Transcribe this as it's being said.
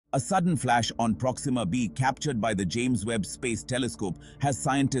A sudden flash on Proxima B captured by the James Webb Space Telescope has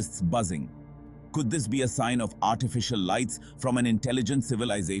scientists buzzing. Could this be a sign of artificial lights from an intelligent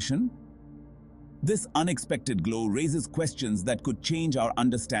civilization? This unexpected glow raises questions that could change our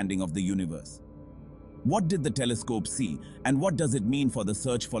understanding of the universe. What did the telescope see, and what does it mean for the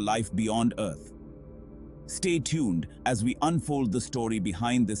search for life beyond Earth? Stay tuned as we unfold the story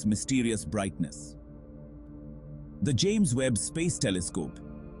behind this mysterious brightness. The James Webb Space Telescope,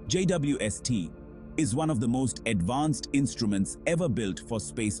 JWST, is one of the most advanced instruments ever built for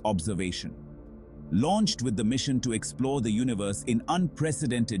space observation. Launched with the mission to explore the universe in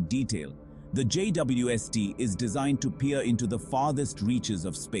unprecedented detail, the JWST is designed to peer into the farthest reaches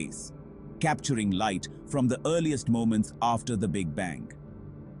of space, capturing light from the earliest moments after the Big Bang.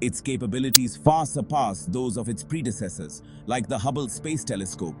 Its capabilities far surpass those of its predecessors, like the Hubble Space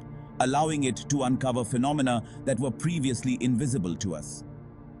Telescope, allowing it to uncover phenomena that were previously invisible to us.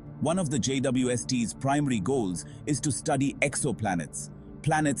 One of the JWST's primary goals is to study exoplanets,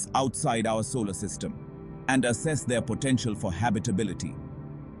 planets outside our solar system, and assess their potential for habitability.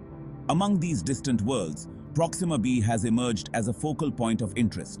 Among these distant worlds, Proxima B has emerged as a focal point of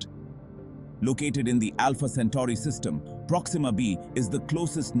interest. Located in the Alpha Centauri system, Proxima B is the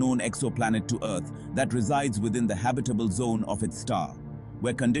closest known exoplanet to Earth that resides within the habitable zone of its star,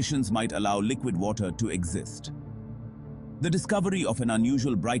 where conditions might allow liquid water to exist. The discovery of an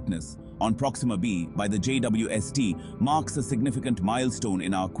unusual brightness on Proxima B by the JWST marks a significant milestone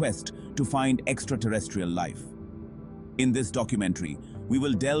in our quest to find extraterrestrial life. In this documentary, we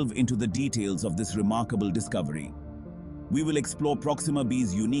will delve into the details of this remarkable discovery. We will explore Proxima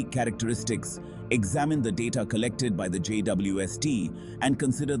B's unique characteristics, examine the data collected by the JWST, and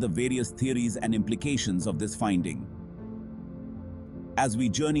consider the various theories and implications of this finding. As we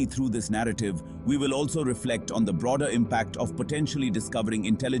journey through this narrative, we will also reflect on the broader impact of potentially discovering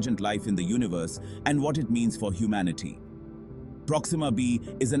intelligent life in the universe and what it means for humanity. Proxima B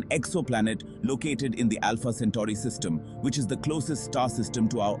is an exoplanet located in the Alpha Centauri system, which is the closest star system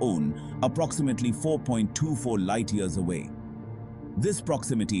to our own, approximately 4.24 light-years away. This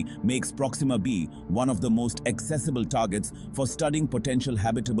proximity makes Proxima B one of the most accessible targets for studying potential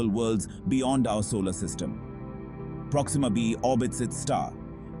habitable worlds beyond our solar system. Proxima B orbits its star,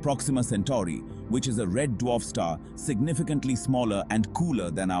 Proxima Centauri, which is a red dwarf star significantly smaller and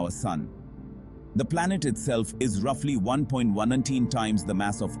cooler than our Sun. The planet itself is roughly 1.19 times the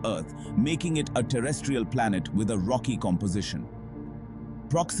mass of Earth, making it a terrestrial planet with a rocky composition.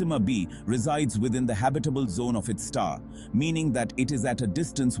 Proxima B resides within the habitable zone of its star, meaning that it is at a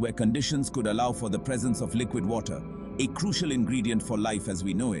distance where conditions could allow for the presence of liquid water, a crucial ingredient for life as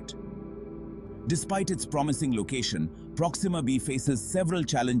we know it. Despite its promising location, Proxima B faces several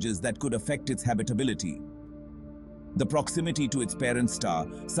challenges that could affect its habitability. The proximity to its parent star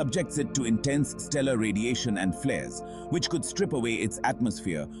subjects it to intense stellar radiation and flares, which could strip away its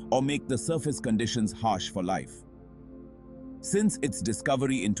atmosphere or make the surface conditions harsh for life. Since its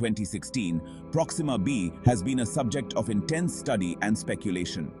discovery in 2016, Proxima B has been a subject of intense study and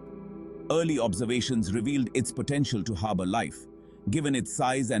speculation. Early observations revealed its potential to harbor life, given its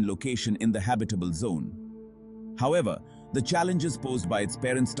size and location in the habitable zone. However, the challenges posed by its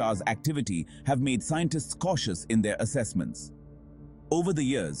parent star's activity have made scientists cautious in their assessments. Over the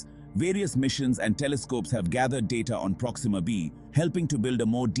years, various missions and telescopes have gathered data on Proxima B, helping to build a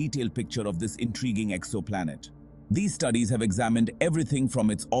more detailed picture of this intriguing exoplanet. These studies have examined everything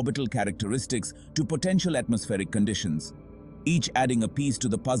from its orbital characteristics to potential atmospheric conditions, each adding a piece to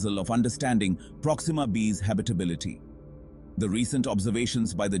the puzzle of understanding Proxima B's habitability. The recent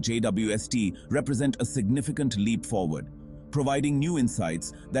observations by the JWST represent a significant leap forward, providing new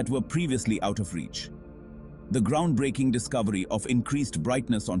insights that were previously out of reach. The groundbreaking discovery of increased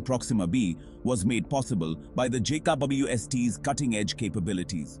brightness on Proxima B was made possible by the JWST's cutting-edge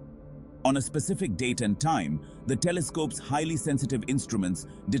capabilities. On a specific date and time, the telescope's highly sensitive instruments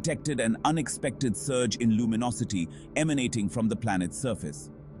detected an unexpected surge in luminosity emanating from the planet's surface.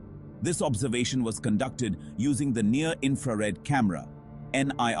 This observation was conducted using the near-infrared camera,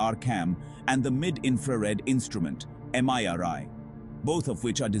 NIR-CAM, and the mid-infrared instrument, MIRI, both of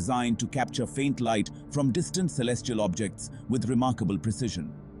which are designed to capture faint light from distant celestial objects with remarkable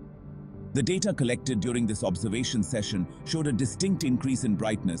precision. The data collected during this observation session showed a distinct increase in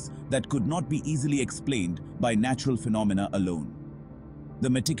brightness that could not be easily explained by natural phenomena alone. The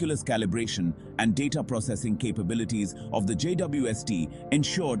meticulous calibration and data processing capabilities of the JWST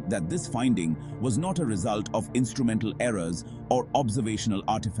ensured that this finding was not a result of instrumental errors or observational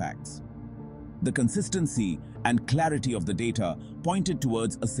artifacts. The consistency and clarity of the data pointed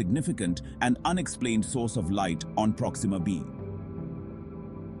towards a significant and unexplained source of light on Proxima B.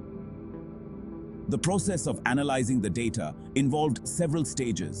 The process of analyzing the data involved several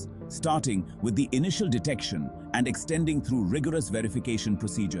stages, starting with the initial detection and extending through rigorous verification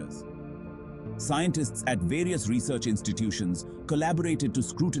procedures. Scientists at various research institutions collaborated to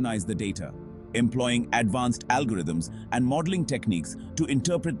scrutinize the data, employing advanced algorithms and modeling techniques to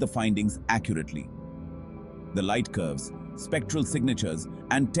interpret the findings accurately. The light curves, spectral signatures,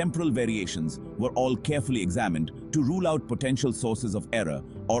 and temporal variations were all carefully examined to rule out potential sources of error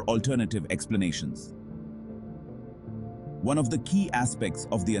or alternative explanations. One of the key aspects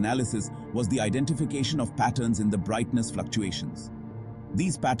of the analysis was the identification of patterns in the brightness fluctuations.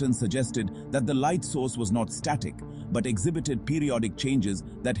 These patterns suggested that the light source was not static, but exhibited periodic changes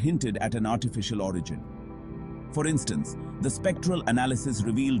that hinted at an artificial origin. For instance, the spectral analysis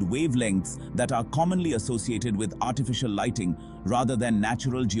revealed wavelengths that are commonly associated with artificial lighting rather than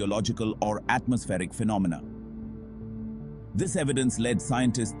natural geological or atmospheric phenomena. This evidence led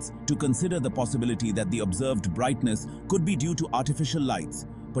scientists to consider the possibility that the observed brightness could be due to artificial lights,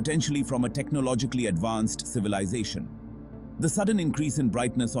 potentially from a technologically advanced civilization. The sudden increase in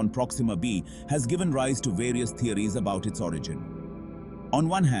brightness on Proxima B has given rise to various theories about its origin. On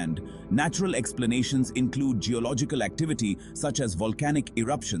one hand, natural explanations include geological activity such as volcanic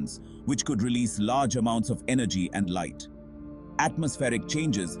eruptions, which could release large amounts of energy and light. Atmospheric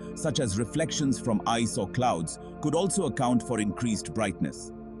changes, such as reflections from ice or clouds, could also account for increased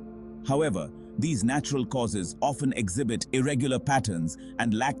brightness. However, these natural causes often exhibit irregular patterns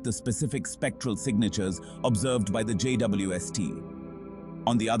and lack the specific spectral signatures observed by the JWST.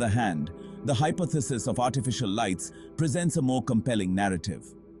 On the other hand, the hypothesis of artificial lights presents a more compelling narrative.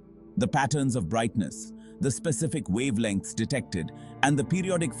 The patterns of brightness, the specific wavelengths detected, and the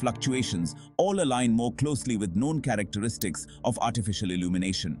periodic fluctuations all align more closely with known characteristics of artificial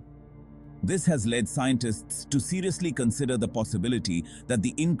illumination. This has led scientists to seriously consider the possibility that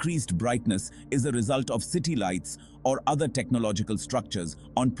the increased brightness is a result of city lights or other technological structures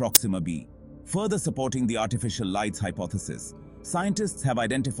on Proxima B. Further supporting the artificial lights hypothesis, scientists have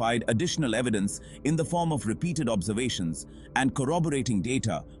identified additional evidence in the form of repeated observations and corroborating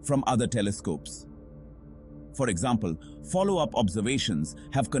data from other telescopes. For example, follow-up observations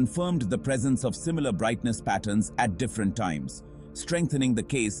have confirmed the presence of similar brightness patterns at different times, strengthening the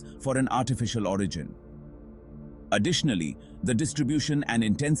case for an artificial origin. Additionally, the distribution and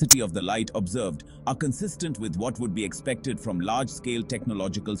intensity of the light observed are consistent with what would be expected from large-scale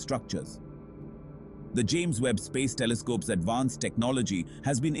technological structures. The James Webb Space Telescope's advanced technology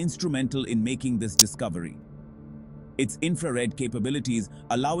has been instrumental in making this discovery. Its infrared capabilities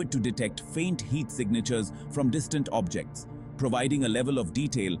allow it to detect faint heat signatures from distant objects, providing a level of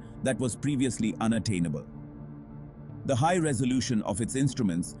detail that was previously unattainable. The high resolution of its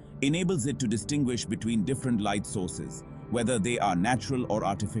instruments enables it to distinguish between different light sources, whether they are natural or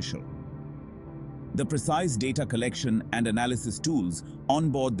artificial. The precise data collection and analysis tools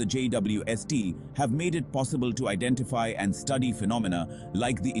onboard the JWST have made it possible to identify and study phenomena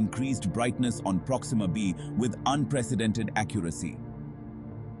like the increased brightness on Proxima B with unprecedented accuracy.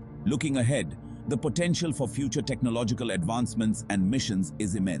 Looking ahead, the potential for future technological advancements and missions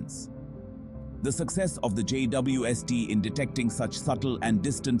is immense. The success of the JWST in detecting such subtle and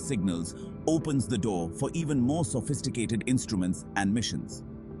distant signals opens the door for even more sophisticated instruments and missions.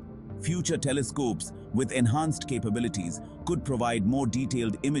 Future telescopes with enhanced capabilities could provide more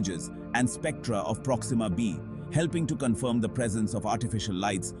detailed images and spectra of Proxima B, helping to confirm the presence of artificial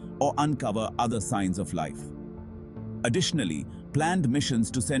lights or uncover other signs of life. Additionally, planned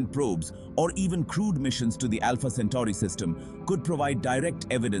missions to send probes or even crewed missions to the Alpha Centauri system could provide direct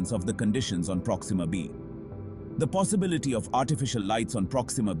evidence of the conditions on Proxima B. The possibility of artificial lights on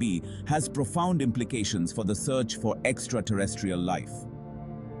Proxima B has profound implications for the search for extraterrestrial life.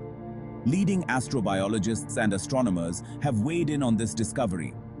 Leading astrobiologists and astronomers have weighed in on this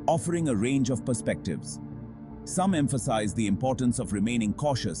discovery, offering a range of perspectives. Some emphasize the importance of remaining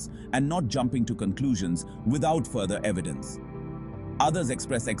cautious and not jumping to conclusions without further evidence. Others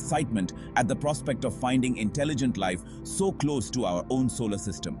express excitement at the prospect of finding intelligent life so close to our own solar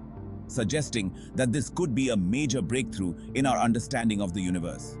system, suggesting that this could be a major breakthrough in our understanding of the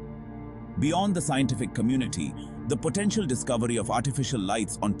universe. Beyond the scientific community, the potential discovery of artificial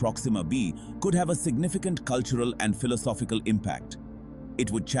lights on Proxima B could have a significant cultural and philosophical impact. It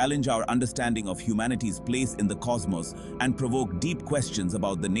would challenge our understanding of humanity's place in the cosmos and provoke deep questions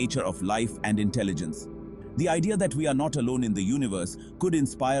about the nature of life and intelligence. The idea that we are not alone in the universe could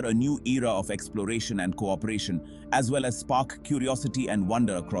inspire a new era of exploration and cooperation, as well as spark curiosity and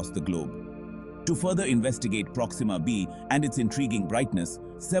wonder across the globe. To further investigate Proxima B and its intriguing brightness,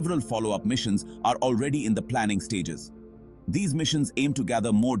 several follow-up missions are already in the planning stages. These missions aim to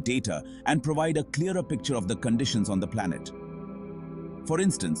gather more data and provide a clearer picture of the conditions on the planet. For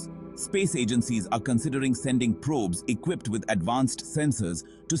instance, space agencies are considering sending probes equipped with advanced sensors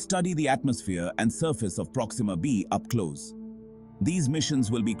to study the atmosphere and surface of Proxima B up close. These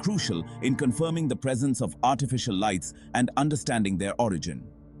missions will be crucial in confirming the presence of artificial lights and understanding their origin.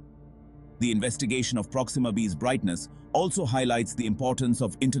 The investigation of Proxima B's brightness also highlights the importance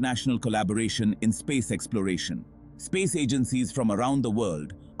of international collaboration in space exploration. Space agencies from around the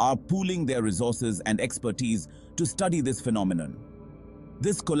world are pooling their resources and expertise to study this phenomenon.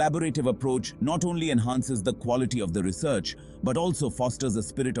 This collaborative approach not only enhances the quality of the research, but also fosters a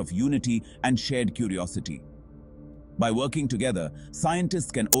spirit of unity and shared curiosity. By working together,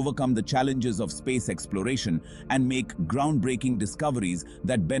 scientists can overcome the challenges of space exploration and make groundbreaking discoveries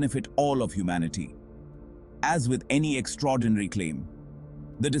that benefit all of humanity. As with any extraordinary claim,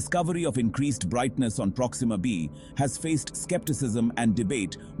 the discovery of increased brightness on Proxima B has faced skepticism and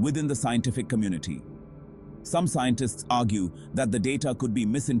debate within the scientific community. Some scientists argue that the data could be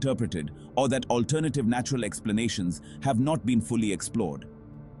misinterpreted or that alternative natural explanations have not been fully explored.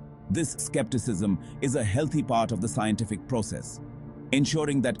 This skepticism is a healthy part of the scientific process,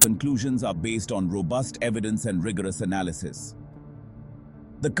 ensuring that conclusions are based on robust evidence and rigorous analysis.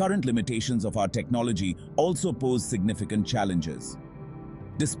 The current limitations of our technology also pose significant challenges.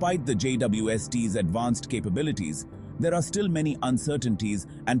 Despite the JWST's advanced capabilities, there are still many uncertainties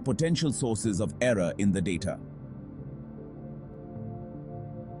and potential sources of error in the data.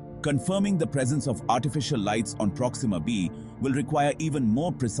 Confirming the presence of artificial lights on Proxima B will require even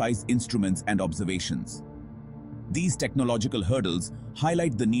more precise instruments and observations. These technological hurdles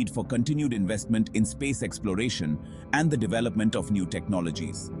highlight the need for continued investment in space exploration and the development of new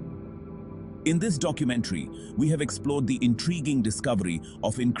technologies. In this documentary, we have explored the intriguing discovery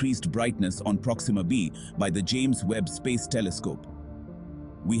of increased brightness on Proxima B by the James Webb Space Telescope.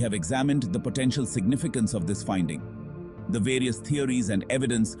 We have examined the potential significance of this finding, the various theories and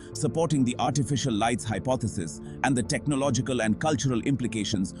evidence supporting the artificial lights hypothesis, and the technological and cultural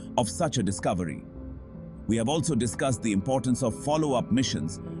implications of such a discovery. We have also discussed the importance of follow-up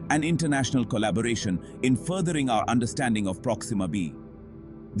missions and international collaboration in furthering our understanding of Proxima B.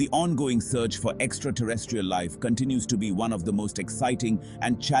 The ongoing search for extraterrestrial life continues to be one of the most exciting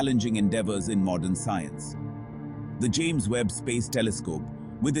and challenging endeavors in modern science. The James Webb Space Telescope,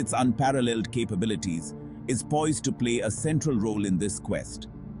 with its unparalleled capabilities, is poised to play a central role in this quest.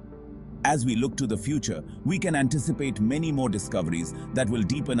 As we look to the future, we can anticipate many more discoveries that will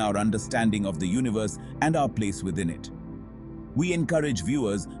deepen our understanding of the universe and our place within it. We encourage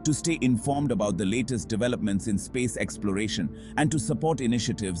viewers to stay informed about the latest developments in space exploration and to support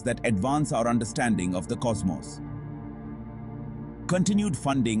initiatives that advance our understanding of the cosmos. Continued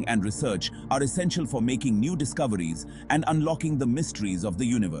funding and research are essential for making new discoveries and unlocking the mysteries of the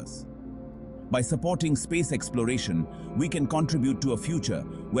universe. By supporting space exploration, we can contribute to a future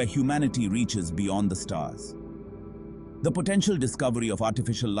where humanity reaches beyond the stars. The potential discovery of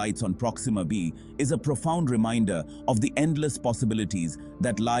artificial lights on Proxima B is a profound reminder of the endless possibilities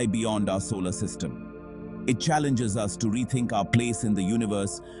that lie beyond our solar system. It challenges us to rethink our place in the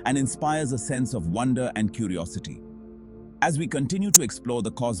universe and inspires a sense of wonder and curiosity. As we continue to explore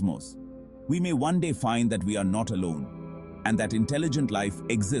the cosmos, we may one day find that we are not alone, and that intelligent life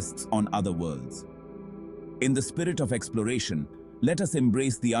exists on other worlds. In the spirit of exploration, let us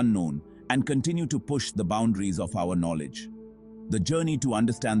embrace the unknown and continue to push the boundaries of our knowledge. The journey to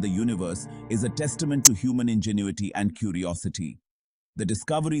understand the universe is a testament to human ingenuity and curiosity. The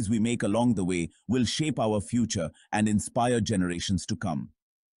discoveries we make along the way will shape our future and inspire generations to come.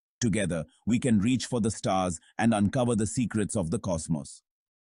 Together, we can reach for the stars and uncover the secrets of the cosmos.